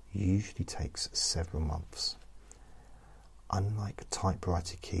usually takes several months. Unlike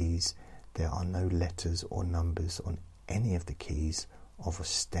typewriter keys, there are no letters or numbers on any of the keys of a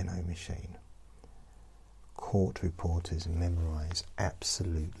steno machine. Court reporters memorize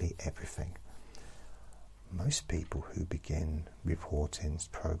absolutely everything. Most people who begin reporting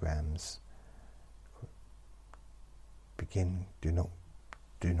programs do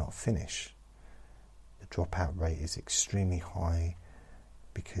not finish. The dropout rate is extremely high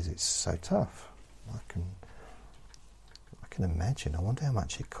because it's so tough. I can imagine. I wonder how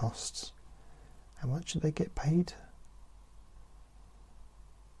much it costs. How much do they get paid?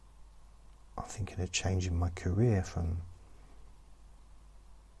 I'm thinking of changing my career from...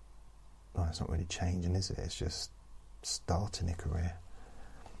 Well, it's not really changing, is it? It's just starting a career.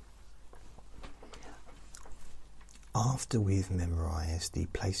 After we've memorised the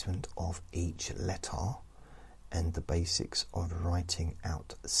placement of each letter and the basics of writing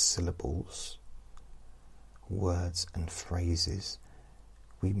out syllables, words and phrases,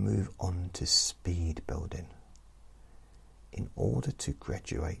 we move on to speed building. In order to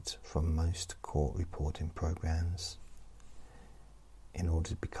graduate from most court reporting programs, in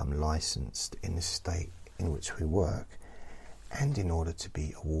order to become licensed in the state in which we work, and in order to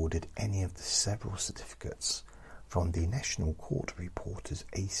be awarded any of the several certificates from the National Court Reporters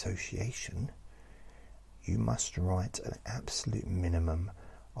Association, you must write an absolute minimum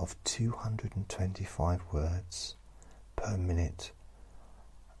of 225 words per minute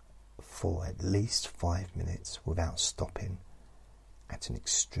for at least 5 minutes without stopping, at an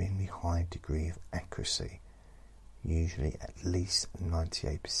extremely high degree of accuracy, usually at least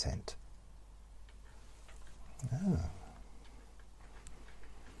 98%.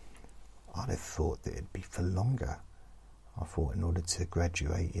 I'd have thought that it'd be for longer. I thought in order to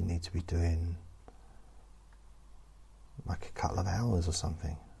graduate you need to be doing like a couple of hours or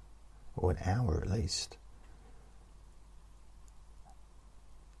something, or an hour at least.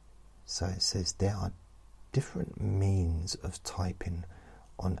 So it says there are different means of typing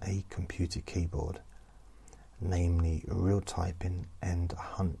on a computer keyboard, namely real typing and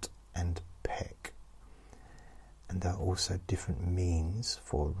hunt and peck. And there are also different means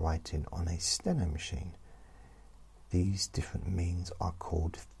for writing on a steno machine. These different means are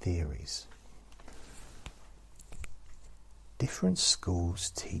called theories. Different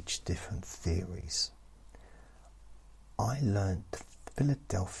schools teach different theories. I learned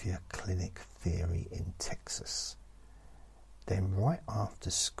Philadelphia Clinic theory in Texas. Then right after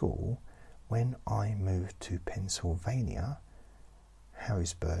school, when I moved to Pennsylvania,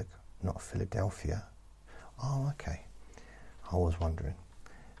 Harrisburg, not Philadelphia. Oh, okay. I was wondering.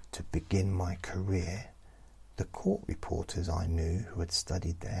 To begin my career, the court reporters I knew who had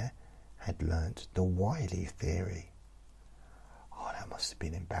studied there had learnt the Wiley theory. Oh, that must have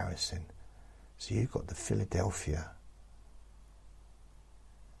been embarrassing. So you've got the Philadelphia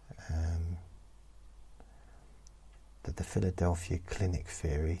the Philadelphia Clinic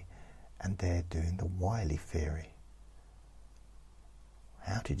theory, and they're doing the Wiley theory.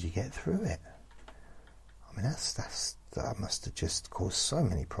 How did you get through it? I mean, that must have just caused so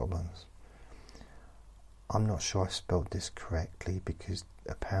many problems. I'm not sure I spelled this correctly, because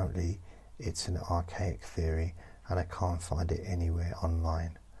apparently it's an archaic theory and I can't find it anywhere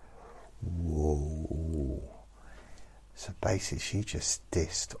online. Whoa. So basically she just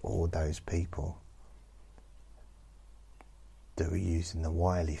dissed all those people that were using the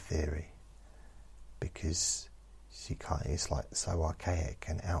Wiley theory, because she can't, it's like so archaic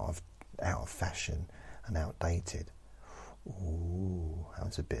and out of fashion and outdated. Ooh, that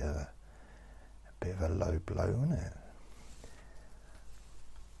was a bit of a low blow, wasn't it?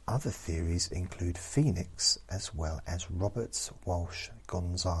 Other theories include Phoenix as well as Roberts, Walsh,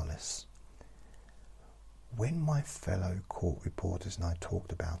 Gonzalez. When my fellow court reporters and I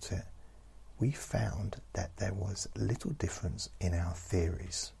talked about it, we found that there was little difference in our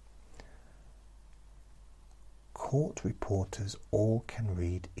theories. Court reporters all can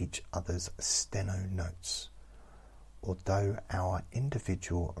read each other's steno notes, although our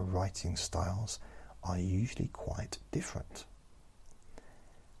individual writing styles are usually quite different.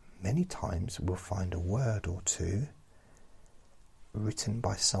 Many times we'll find a word or two written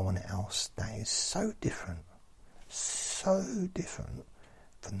by someone else that is so different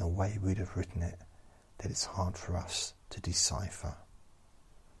from the way we'd have written it that it's hard for us to decipher.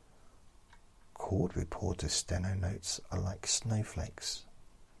 Court reporter steno notes are like snowflakes.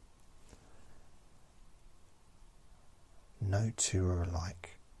 No two are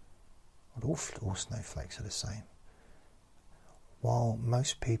alike. All snowflakes are the same. While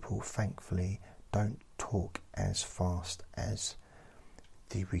most people thankfully don't talk as fast as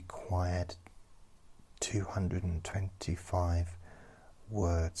the required 225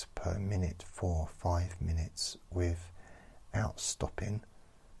 words per minute for 5 minutes without stopping,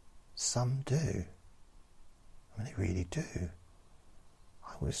 some do. I mean, they really do.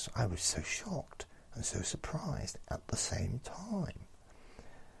 I was so shocked and so surprised at the same time.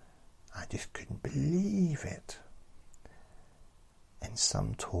 I just couldn't believe it. And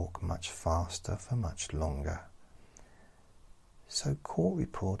some talk much faster for much longer. So court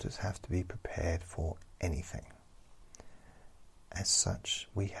reporters have to be prepared for anything. As such,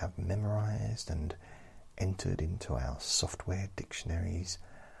 we have memorized and entered into our software dictionaries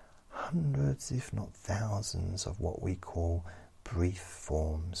hundreds, if not thousands, of what we call brief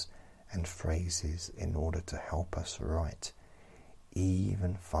forms and phrases in order to help us write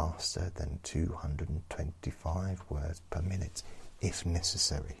even faster than 225 words per minute, if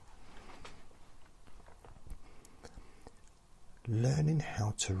necessary. Learning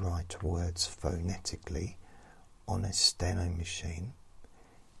how to write words phonetically on a steno machine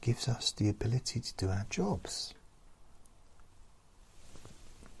gives us the ability to do our jobs.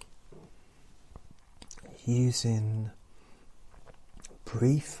 Using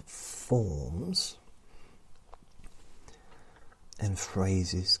brief forms and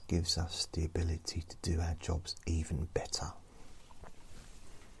phrases gives us the ability to do our jobs even better.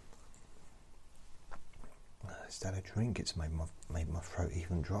 Is that a drink? It's made my throat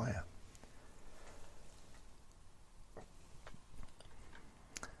even drier.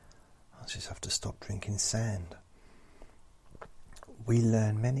 I'll just have to stop drinking sand. We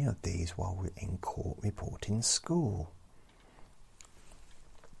learn many of these while we're in court reporting school.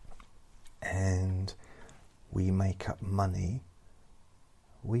 And we make up many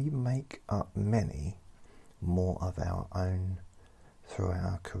more of our own through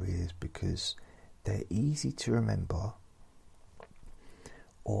our careers because they're easy to remember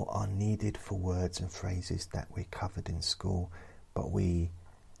or are needed for words and phrases that we covered in school, but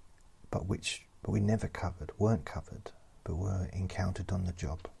which we never covered, weren't covered, but were encountered on the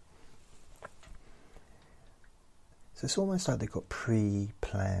job. So it's almost like they've got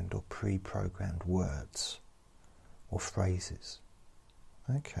pre-planned or pre-programmed words or phrases.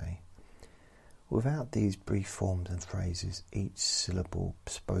 Okay. Without these brief forms and phrases, each syllable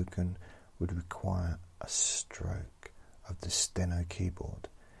spoken would require a stroke of the steno keyboard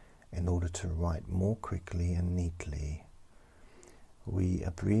in order to write more quickly and neatly. We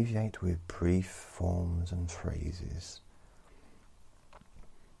abbreviate with brief forms and phrases.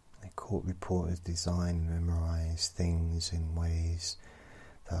 The court reporters design and memorize things in ways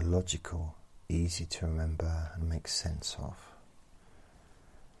that are logical, easy to remember and make sense of.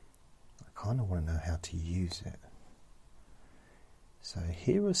 I kind of want to know how to use it. So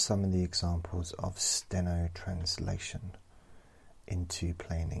here are some of the examples of steno translation into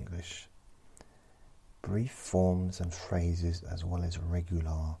plain English. brief forms and phrases as well as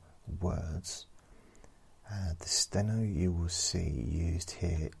regular words. The steno you will see used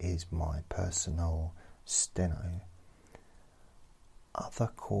here is my personal steno. Other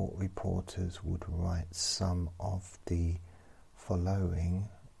court reporters would write some of the following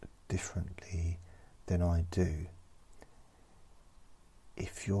differently than I do.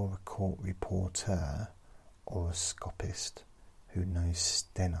 If you're a court reporter or a scopist who knows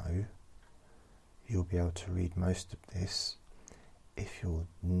steno, you'll be able to read most of this. If you're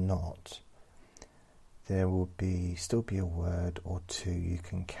not, there will still be a word or two you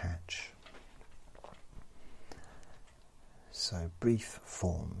can catch. So brief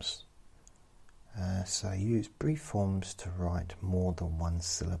forms. So use brief forms to write more than one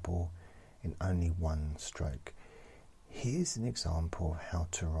syllable in only one stroke. Here's an example of how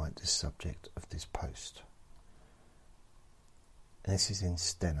to write the subject of this post. And this is in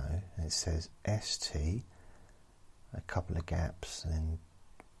steno, and it says ST, a couple of gaps, and then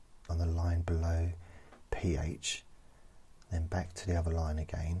on the line below PH, then back to the other line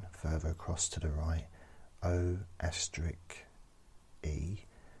again, further across to the right, O asterisk E,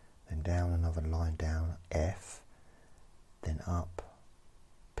 then down another line down, F, then up,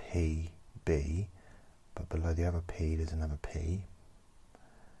 P, B, but below the other P there's another P,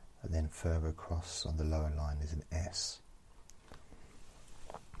 and then further across on the lower line is an S.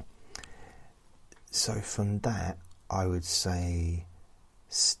 So from that I would say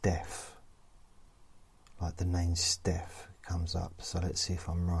Steph, like the name Steph comes up, so let's see if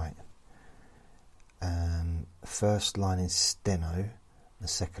I'm right. First line is steno, the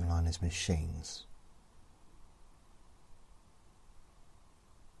second line is machines.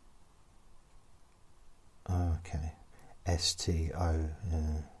 Okay, STO.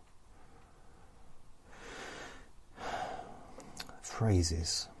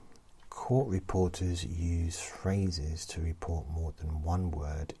 Phrases. Court reporters use phrases to report more than one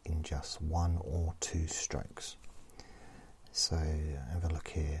word in just one or two strokes. So have a look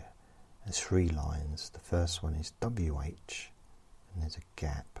here. There's 3 lines. The first one is WH, and there's a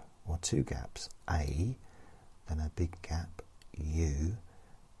gap, or 2 gaps, A, then a big gap, U,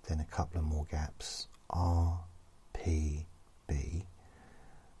 then a couple of more gaps, R, P, B,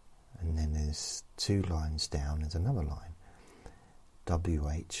 and then there's 2 lines down, there's another line,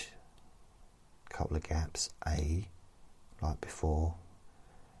 WH, couple of gaps, A, like before,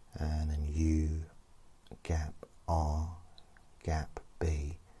 and then U, gap, R, gap,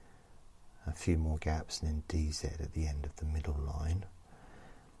 B, a few more gaps, and then DZ at the end of the middle line.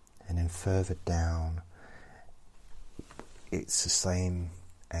 And then further down it's the same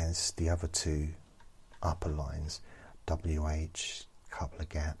as the other 2 upper lines, WH, couple of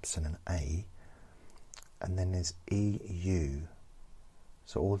gaps and an A, and then there's EU.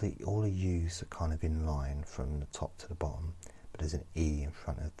 So all the U's are kind of in line from the top to the bottom, but there's an E in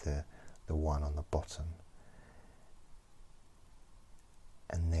front of the one on the bottom.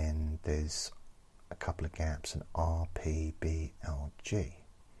 And then there's a couple of gaps, and R, P, B, L, G.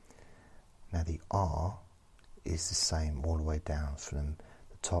 Now the R is the same all the way down from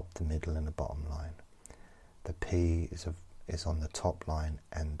the top, the middle and the bottom line. The P is on the top line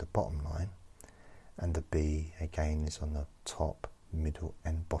and the bottom line, and the B again is on the top, middle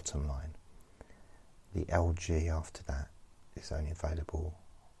and bottom line. The LG after that is only available,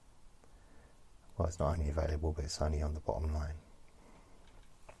 well, it's not only available, but it's only on the bottom line.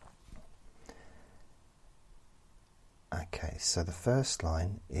 Okay, so the first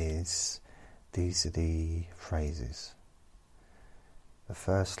line is, these are the phrases. The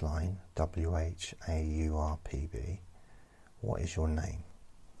first line, WHAURPB, what is your name?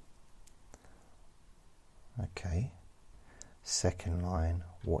 Okay. Second line,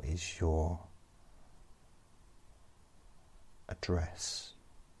 what is your address?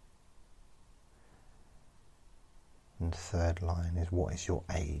 And the third line is, what is your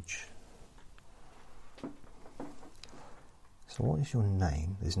age? So what is your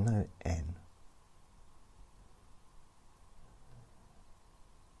name? There's no N.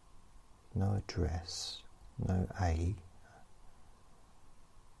 No address. No A.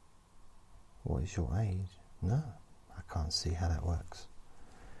 What is your age? No, I can't see how that works.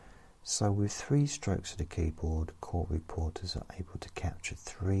 So with 3 strokes of the keyboard, court reporters are able to capture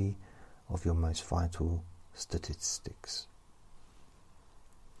 3 of your most vital statistics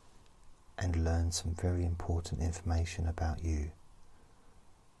and learn some very important information about you.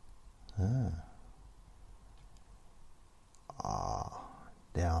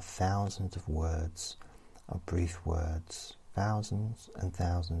 There are thousands of words, of brief words, thousands and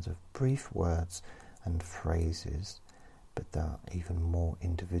thousands of brief words and phrases, but there are even more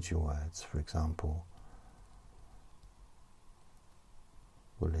individual words. For example,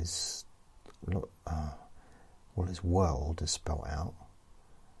 well as world is spelled out,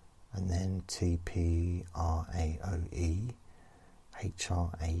 and then TPRAOE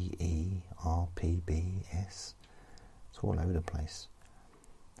HRAERPBS. It's all over the place.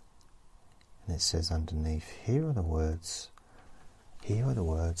 And it says underneath, here are the words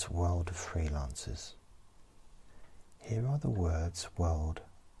world of freelancers. Here are the words world.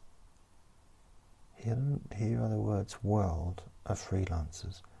 Here are the words world of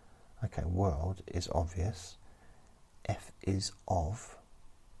freelancers. Okay, world is obvious. F is of.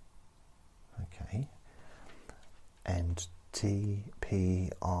 Okay. And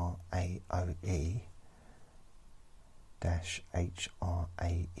TPRAOE dash HRAERPBS.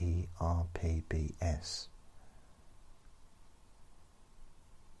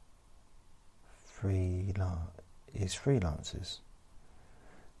 Is freelancers.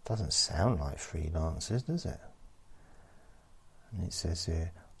 Doesn't sound like freelancers, does it? And it says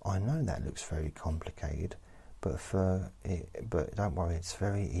here, I know that looks very complicated, but don't worry, it's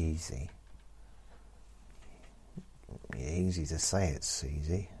very easy. Easy to say it's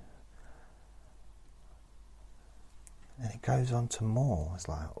easy. And it goes on to more. It's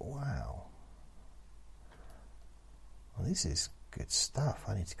like, wow. Well, this is good stuff.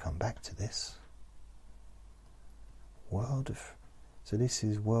 I need to come back to this. So this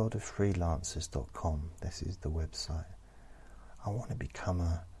is worldoffreelancers.com. This is the website. I want to become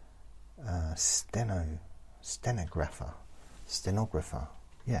a stenographer.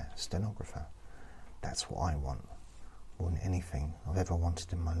 Yeah, stenographer. That's what I want more than anything I've ever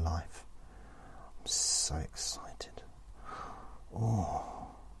wanted in my life. I'm so excited. Oh,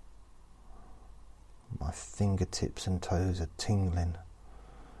 my fingertips and toes are tingling.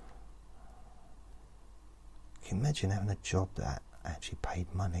 Can you imagine having a job that actually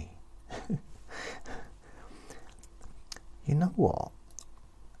paid money? You know what?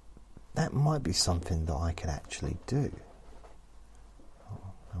 That might be something that I could actually do.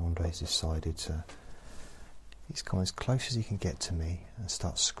 Andre's decided to... He's gone as close as he can get to me and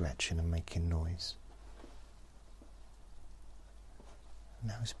start scratching and making noise.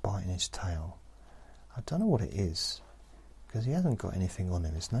 Now he's biting his tail. I don't know what it is, because he hasn't got anything on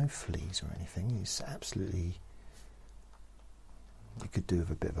him. There's no fleas or anything. He's absolutely... You could do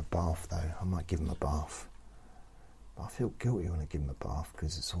with a bit of a bath, though. I might give him a bath. But I feel guilty when I give him a bath,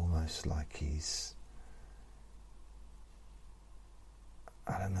 because it's almost like he's...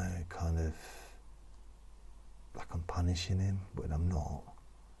 I don't know, kind of... like I'm punishing him, but I'm not.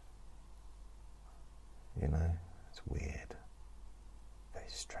 You know? It's weird. Very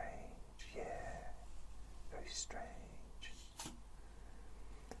strange, yeah. Very strange.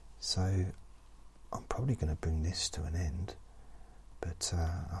 So, I'm probably going to bring this to an end. But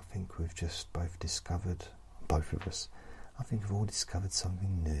I think we've just both discovered, both of us, I think we've all discovered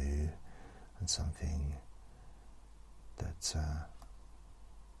something new and something that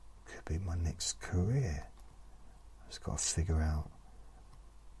could be my next career. I've just got to figure out,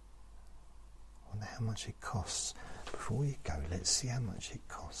 I wonder how much it costs. Before we go, let's see how much it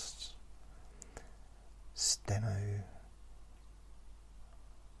costs. Steno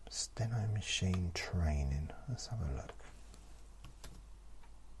machine training. Let's have a look.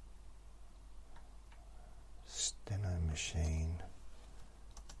 Steno machine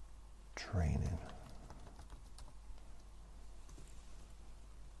training.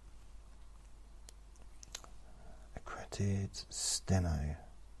 Accredited Steno.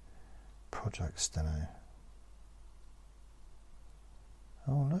 Project Steno.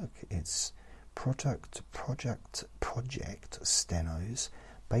 Oh look, it's Project Steno's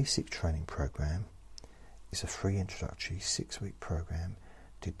basic training program. It's a free introductory 6-week program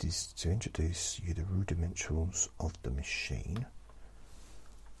to introduce you to the rudimentals of the machine.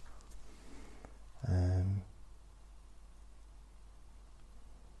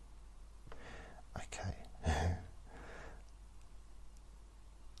 Okay.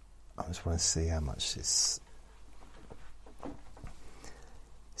 I just want to see how much this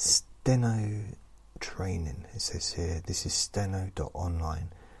Steno training, it says here, this is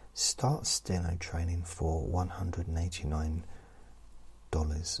steno.online. Start Steno training for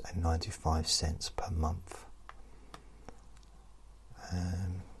 $189.95 per month.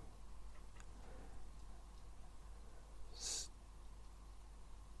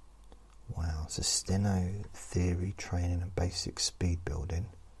 Wow, so Steno theory training and basic speed building.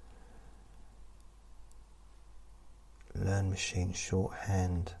 Learn machine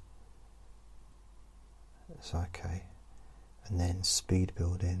shorthand. It's okay. And then speed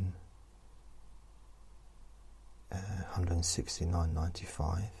building,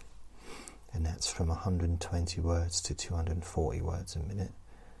 $169.95, and that's from 120 words to 240 words a minute.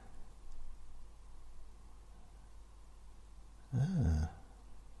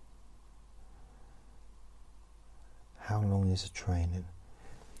 How long is the training?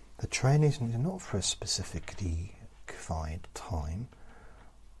 The training is not for a specifically defined time.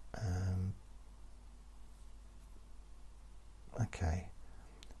 Okay,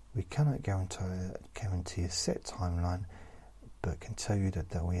 we cannot guarantee a set timeline, but can tell you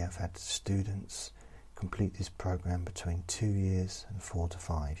that we have had students complete this program between 2 years and 4 to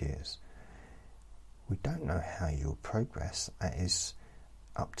 5 years. We don't know how you'll progress. That is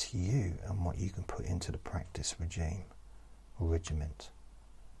up to you and what you can put into the practice regime or regiment.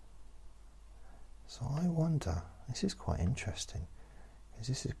 So I wonder, this is quite interesting, because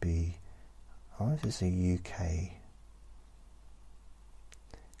this would be, this is a UK,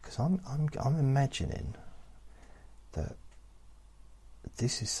 because I'm imagining that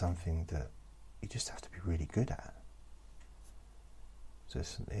this is something that you just have to be really good at. So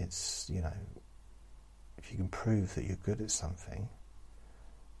it's you know, if you can prove that you're good at something,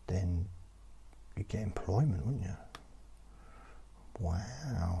 then you get employment, wouldn't you?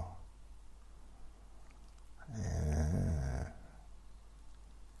 Wow.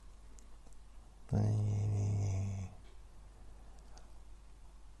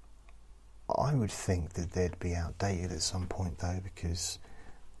 I would think that they'd be outdated at some point, though, because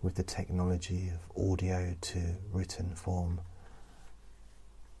with the technology of audio to written form,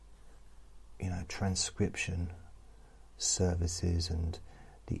 you know, transcription services and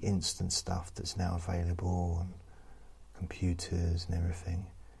the instant stuff that's now available on computers and everything,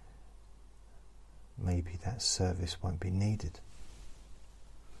 maybe that service won't be needed.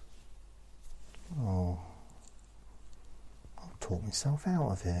 Oh, I'll talk myself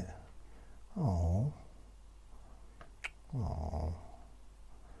out of it. Oh,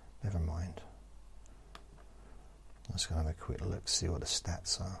 never mind. Let's go have a quick look, see what the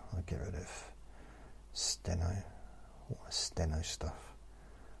stats are. I'll get rid of steno, all the steno stuff.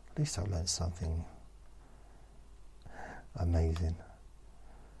 At least I've learned something amazing.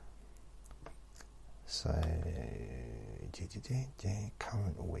 So,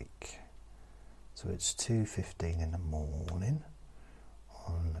 current week. So it's 2:15 in the morning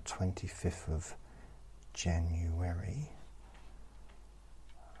on the 25th of January.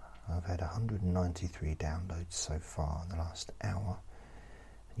 I've had 193 downloads so far in the last hour.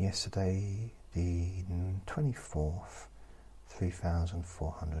 And yesterday, the 24th,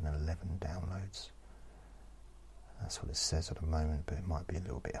 3,411 downloads. That's what it says at the moment, but it might be a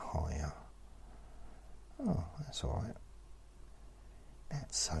little bit higher. Oh, that's alright.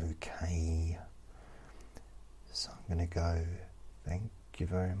 That's okay. So I'm going to go. Thank you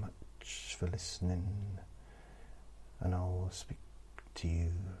very much for listening, and I'll speak to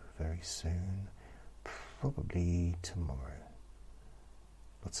you very soon, probably tomorrow.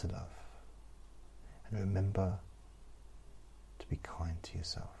 Lots of love, and remember to be kind to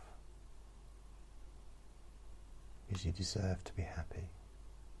yourself, because you deserve to be happy.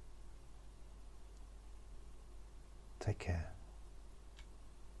 Take care.